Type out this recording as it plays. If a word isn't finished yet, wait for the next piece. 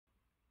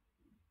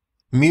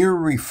Mere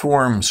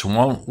Reforms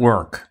Won't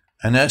Work,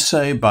 an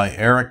essay by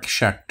Eric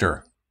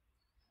Schechter.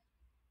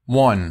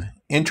 1.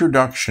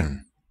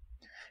 Introduction.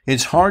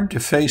 It's hard to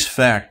face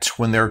facts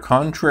when they're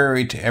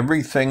contrary to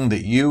everything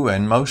that you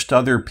and most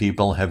other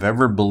people have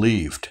ever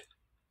believed.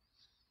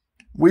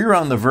 We're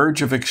on the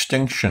verge of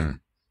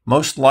extinction,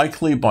 most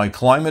likely by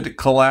climate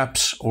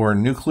collapse or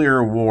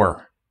nuclear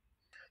war.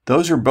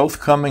 Those are both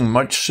coming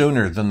much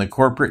sooner than the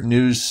corporate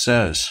news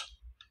says.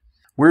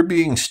 We're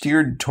being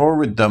steered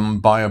toward them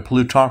by a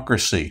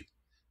plutocracy,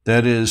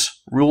 that is,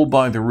 rule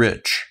by the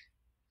rich.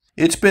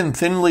 It's been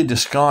thinly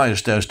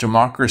disguised as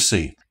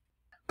democracy,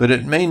 but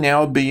it may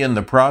now be in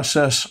the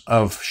process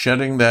of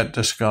shedding that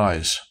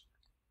disguise.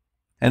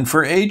 And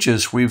for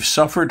ages we've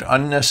suffered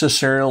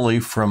unnecessarily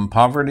from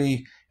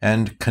poverty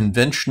and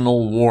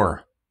conventional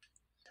war.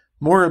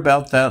 More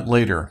about that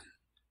later.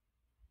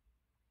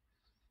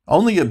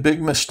 Only a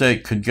big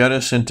mistake could get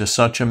us into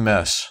such a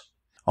mess.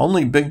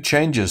 Only big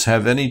changes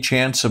have any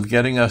chance of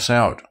getting us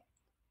out.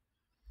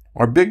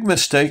 Our big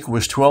mistake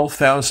was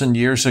 12,000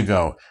 years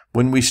ago,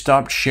 when we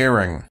stopped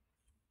sharing.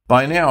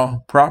 By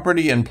now,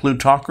 property and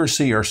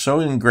plutocracy are so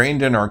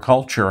ingrained in our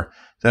culture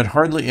that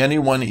hardly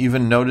anyone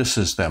even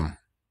notices them.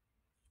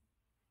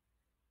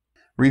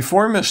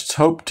 Reformists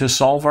hope to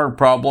solve our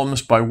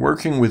problems by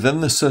working within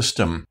the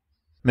system,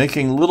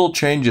 making little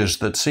changes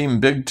that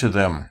seem big to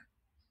them.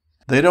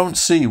 They don't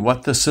see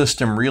what the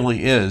system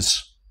really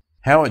is,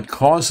 how it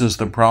causes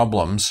the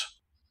problems,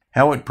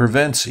 how it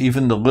prevents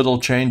even the little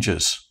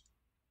changes.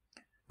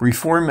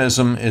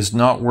 Reformism is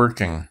not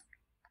working.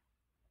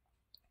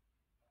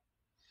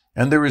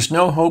 And there is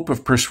no hope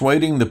of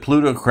persuading the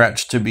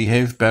plutocrats to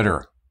behave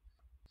better.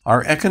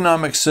 Our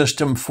economic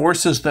system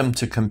forces them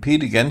to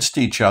compete against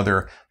each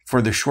other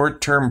for the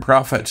short-term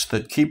profits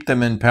that keep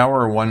them in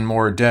power one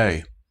more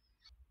day.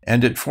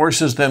 And it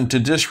forces them to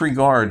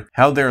disregard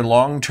how their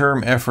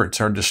long-term efforts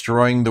are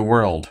destroying the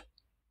world.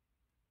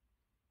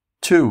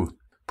 2.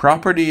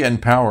 Property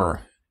and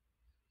power.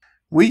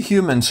 We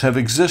humans have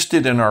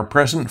existed in our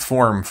present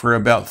form for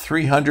about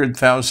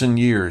 300,000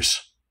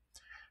 years.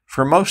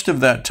 For most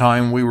of that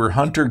time we were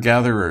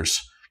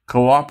hunter-gatherers,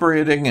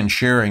 cooperating and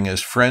sharing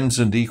as friends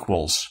and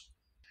equals.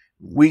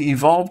 We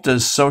evolved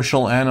as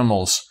social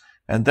animals,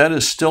 and that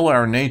is still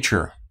our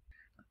nature.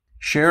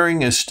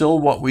 Sharing is still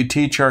what we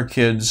teach our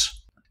kids,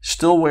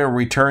 still where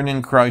we turn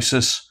in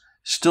crisis,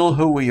 still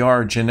who we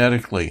are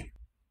genetically.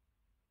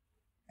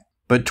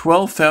 But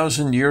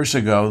 12,000 years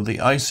ago,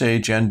 the Ice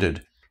Age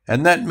ended,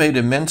 and that made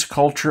immense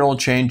cultural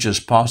changes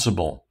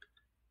possible.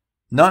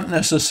 Not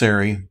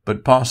necessary,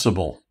 but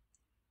possible.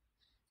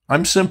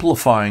 I'm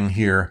simplifying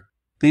here.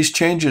 These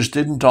changes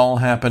didn't all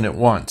happen at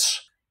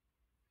once.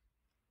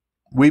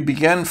 We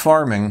began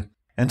farming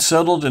and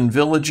settled in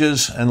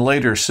villages and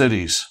later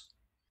cities.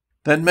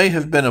 That may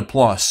have been a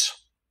plus.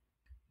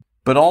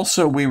 But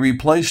also we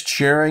replaced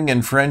sharing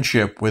and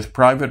friendship with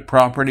private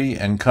property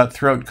and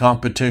cutthroat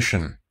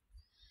competition.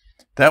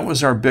 That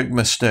was our big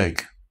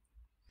mistake.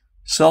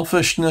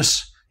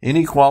 Selfishness,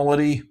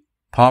 inequality,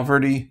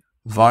 poverty,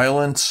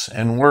 violence,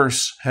 and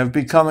worse have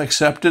become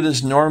accepted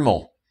as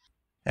normal,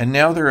 and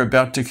now they're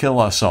about to kill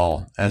us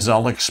all, as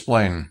I'll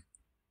explain.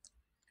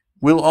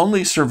 We'll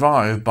only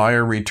survive by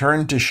a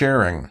return to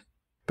sharing,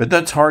 but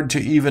that's hard to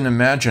even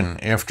imagine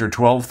after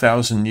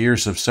 12,000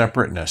 years of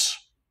separateness.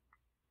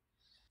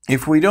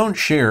 If we don't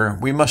share,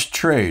 we must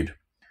trade,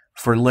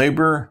 for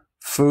labor,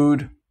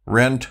 food,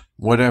 rent,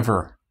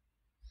 whatever.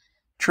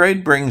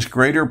 Trade brings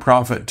greater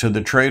profit to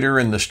the trader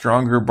in the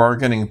stronger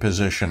bargaining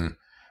position,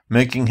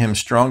 making him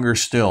stronger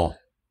still.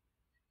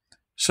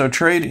 So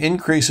trade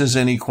increases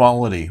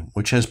inequality,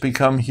 which has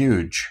become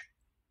huge.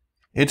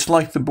 It's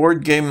like the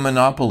board game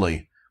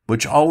Monopoly,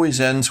 which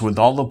always ends with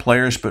all the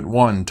players but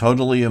one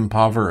totally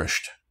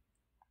impoverished.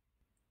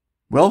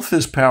 Wealth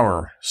is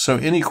power, so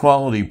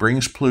inequality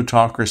brings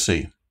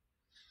plutocracy.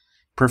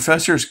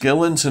 Professors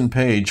Gillens and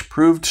Page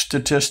proved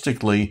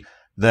statistically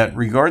that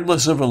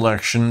regardless of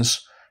elections,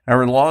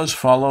 our laws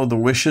follow the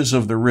wishes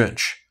of the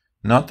rich,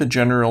 not the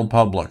general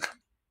public.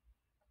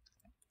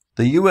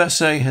 The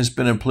USA has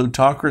been a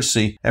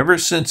plutocracy ever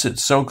since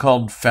its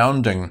so-called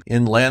founding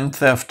in land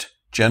theft,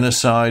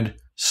 genocide,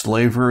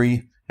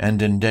 slavery,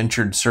 and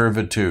indentured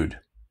servitude.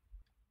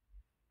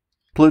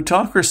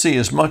 Plutocracy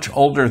is much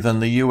older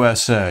than the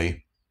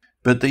USA,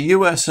 but the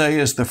USA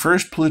is the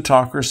first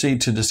plutocracy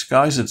to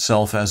disguise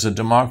itself as a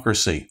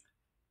democracy.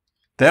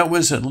 That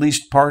was at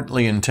least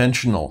partly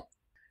intentional.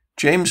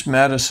 James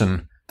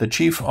Madison, the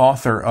chief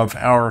author of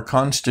our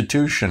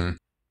Constitution,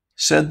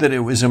 said that it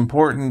was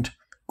important,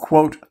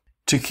 quote,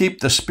 to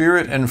keep the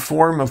spirit and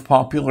form of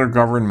popular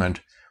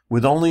government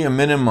with only a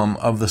minimum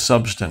of the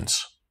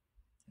substance,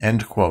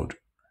 end quote.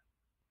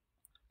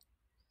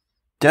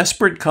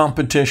 Desperate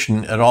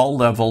competition at all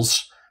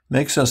levels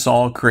makes us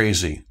all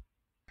crazy.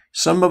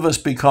 Some of us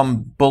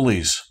become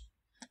bullies,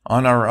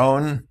 on our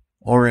own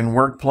or in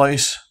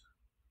workplace,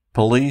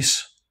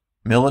 police,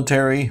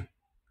 military,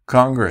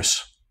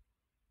 Congress.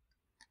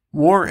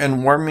 War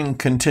and warming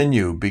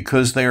continue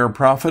because they are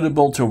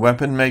profitable to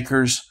weapon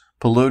makers,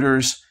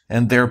 polluters,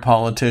 and their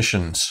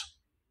politicians.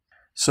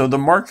 So the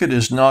market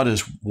is not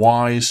as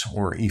wise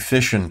or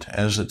efficient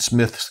as its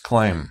myths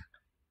claim.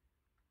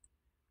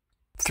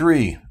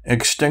 3.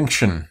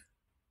 Extinction.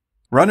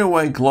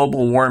 Runaway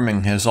global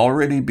warming has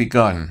already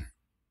begun.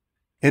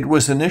 It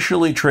was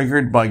initially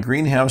triggered by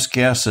greenhouse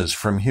gases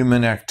from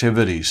human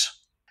activities,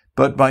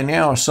 but by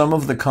now some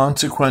of the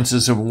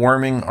consequences of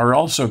warming are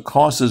also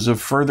causes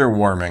of further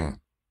warming.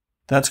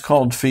 That's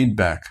called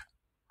feedback.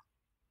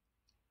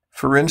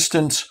 For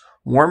instance,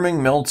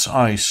 warming melts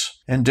ice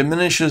and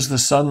diminishes the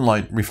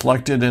sunlight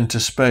reflected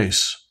into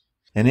space,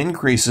 and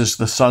increases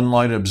the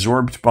sunlight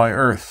absorbed by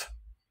Earth.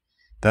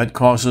 That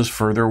causes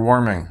further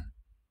warming.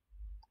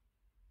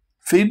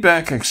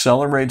 Feedback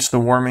accelerates the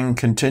warming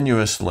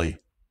continuously,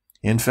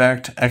 in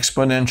fact,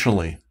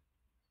 exponentially.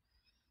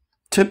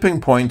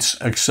 Tipping points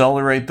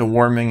accelerate the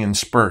warming in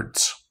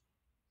spurts.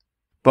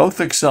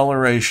 Both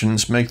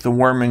accelerations make the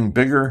warming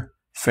bigger,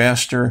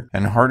 faster,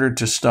 and harder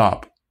to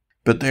stop,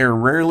 but they are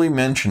rarely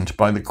mentioned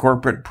by the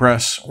corporate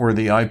press or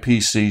the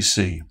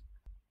IPCC.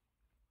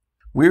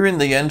 We're in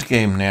the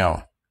endgame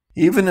now.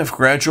 Even if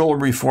gradual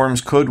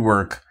reforms could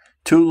work,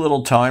 too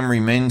little time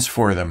remains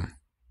for them.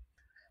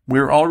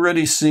 We're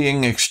already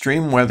seeing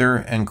extreme weather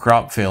and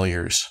crop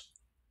failures.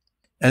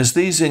 As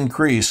these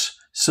increase,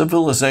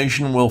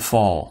 civilization will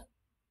fall.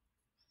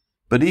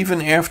 But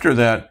even after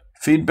that,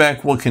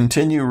 feedback will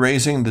continue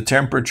raising the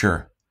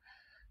temperature.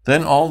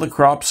 Then all the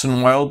crops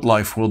and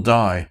wildlife will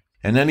die,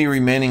 and any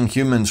remaining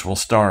humans will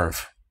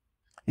starve.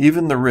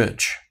 Even the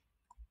rich.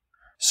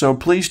 So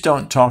please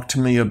don't talk to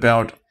me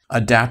about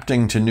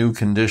adapting to new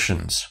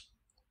conditions.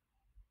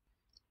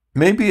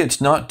 Maybe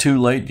it's not too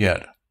late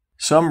yet.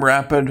 Some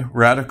rapid,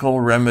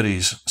 radical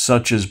remedies,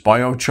 such as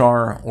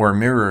biochar or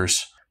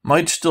mirrors,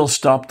 might still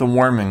stop the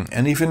warming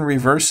and even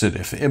reverse it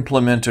if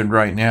implemented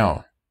right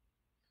now.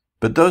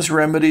 But those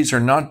remedies are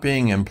not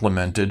being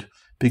implemented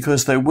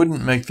because they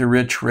wouldn't make the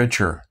rich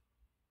richer.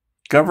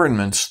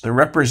 Governments, the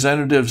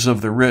representatives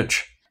of the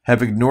rich,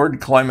 have ignored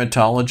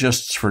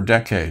climatologists for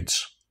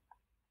decades.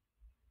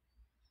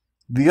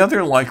 The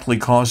other likely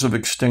cause of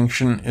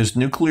extinction is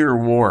nuclear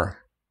war.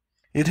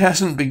 It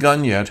hasn't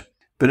begun yet,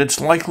 but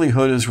its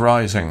likelihood is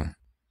rising.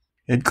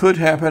 It could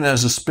happen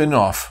as a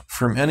spin-off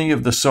from any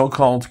of the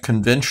so-called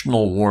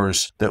conventional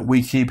wars that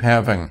we keep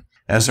having,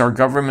 as our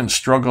government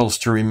struggles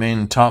to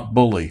remain top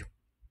bully.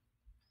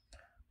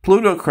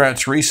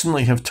 Plutocrats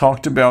recently have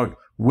talked about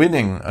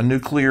winning a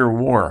nuclear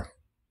war,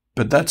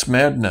 but that's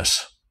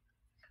madness.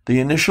 The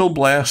initial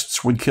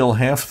blasts would kill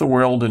half the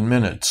world in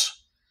minutes,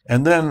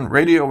 and then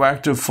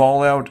radioactive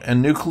fallout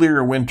and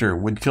nuclear winter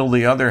would kill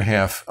the other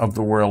half of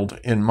the world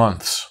in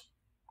months.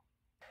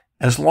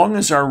 As long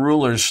as our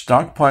rulers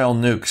stockpile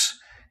nukes,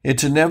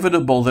 it's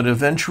inevitable that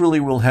eventually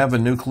we'll have a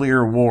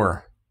nuclear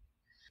war.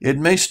 It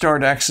may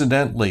start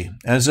accidentally,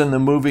 as in the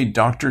movie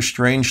Dr.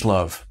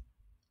 Strangelove.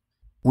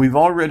 We've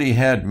already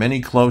had many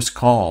close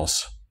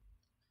calls.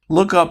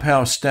 Look up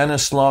how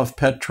Stanislav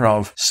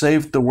Petrov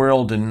saved the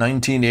world in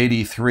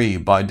 1983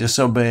 by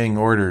disobeying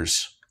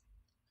orders.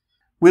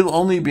 We'll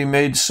only be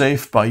made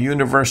safe by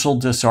universal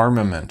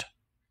disarmament.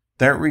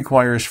 That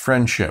requires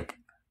friendship.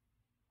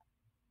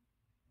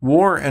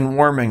 War and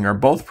warming are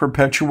both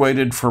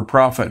perpetuated for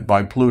profit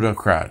by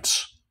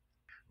plutocrats.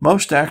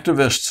 Most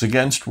activists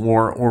against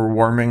war or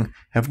warming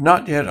have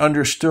not yet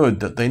understood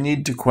that they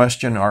need to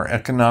question our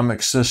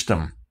economic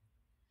system.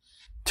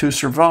 To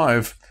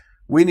survive,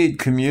 we need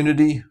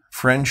community,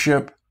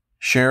 friendship,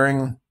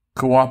 sharing,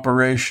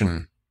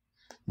 cooperation,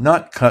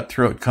 not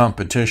cutthroat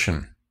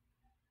competition.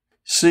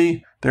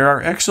 See, there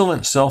are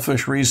excellent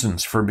selfish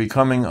reasons for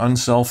becoming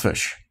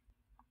unselfish.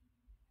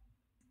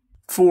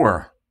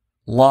 4.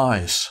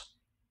 Lies.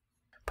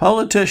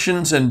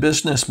 Politicians and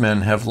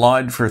businessmen have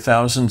lied for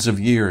thousands of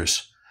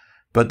years,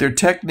 but their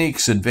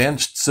techniques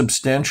advanced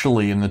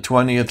substantially in the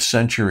 20th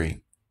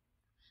century.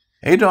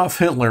 Adolf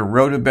Hitler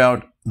wrote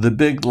about the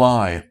big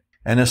lie,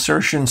 an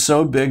assertion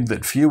so big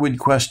that few would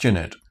question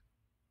it.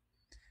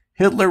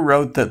 Hitler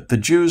wrote that the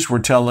Jews were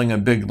telling a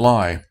big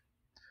lie,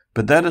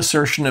 but that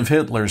assertion of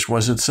Hitler's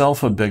was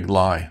itself a big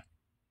lie.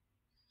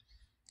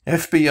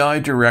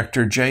 FBI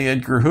Director J.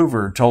 Edgar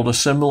Hoover told a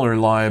similar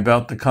lie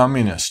about the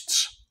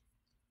communists.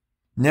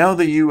 Now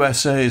the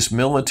USA's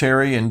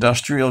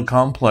military-industrial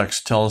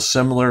complex tells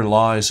similar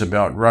lies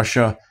about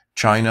Russia,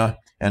 China,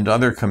 and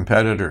other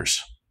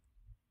competitors.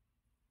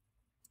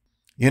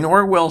 In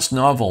Orwell's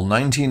novel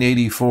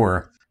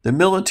 1984, the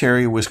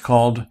military was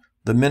called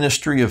the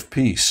Ministry of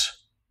Peace.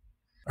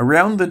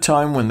 Around the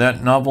time when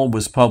that novel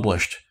was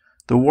published,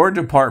 the War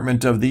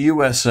Department of the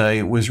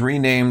USA was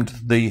renamed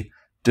the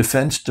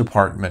Defense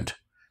Department,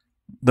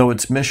 though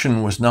its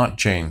mission was not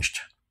changed.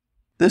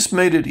 This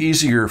made it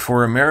easier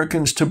for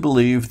Americans to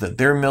believe that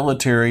their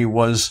military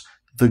was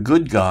the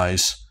good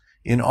guys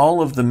in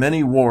all of the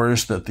many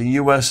wars that the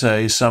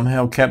USA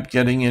somehow kept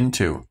getting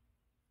into.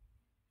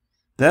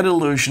 That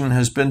illusion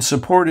has been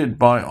supported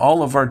by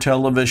all of our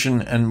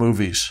television and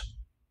movies.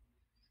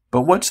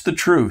 But what's the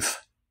truth?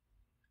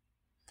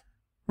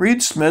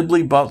 Read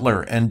Smedley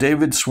Butler and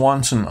David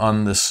Swanson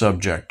on this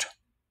subject.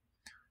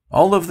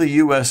 All of the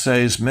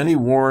USA's many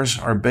wars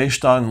are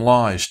based on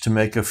lies to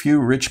make a few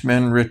rich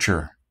men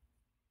richer.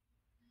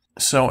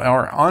 So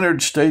our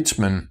honored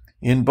statesmen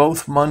in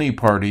both money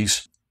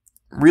parties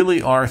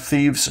really are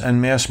thieves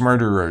and mass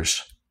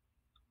murderers.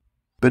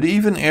 But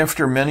even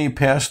after many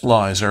past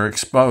lies are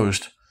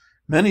exposed,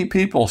 many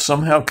people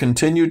somehow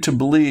continue to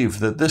believe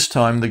that this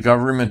time the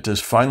government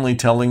is finally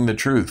telling the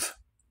truth.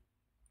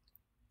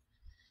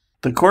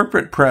 The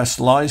corporate press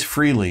lies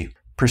freely,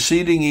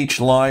 preceding each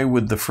lie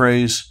with the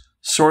phrase,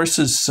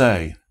 "sources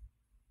say."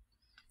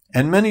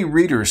 And many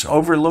readers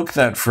overlook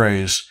that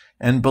phrase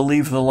and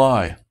believe the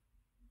lie.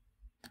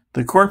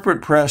 The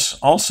corporate press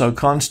also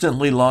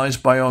constantly lies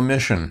by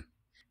omission.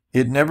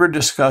 It never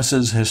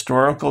discusses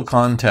historical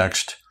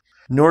context,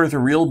 nor the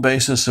real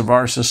basis of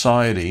our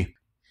society,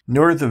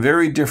 nor the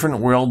very different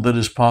world that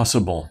is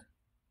possible.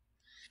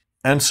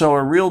 And so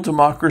a real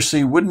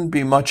democracy wouldn't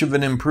be much of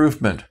an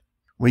improvement.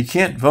 We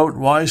can't vote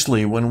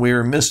wisely when we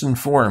are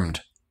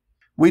misinformed.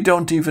 We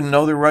don't even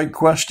know the right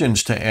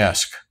questions to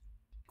ask.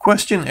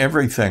 Question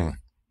everything,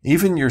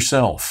 even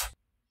yourself.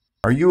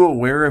 Are you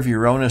aware of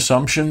your own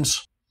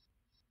assumptions?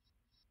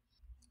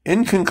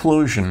 In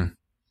conclusion,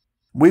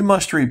 we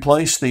must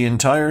replace the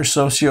entire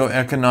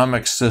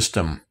socioeconomic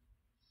system.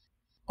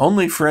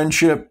 Only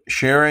friendship,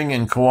 sharing,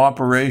 and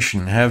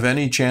cooperation have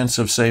any chance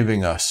of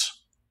saving us.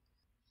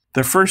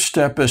 The first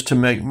step is to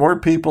make more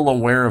people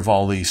aware of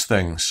all these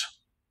things.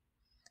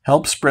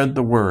 Help spread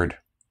the word.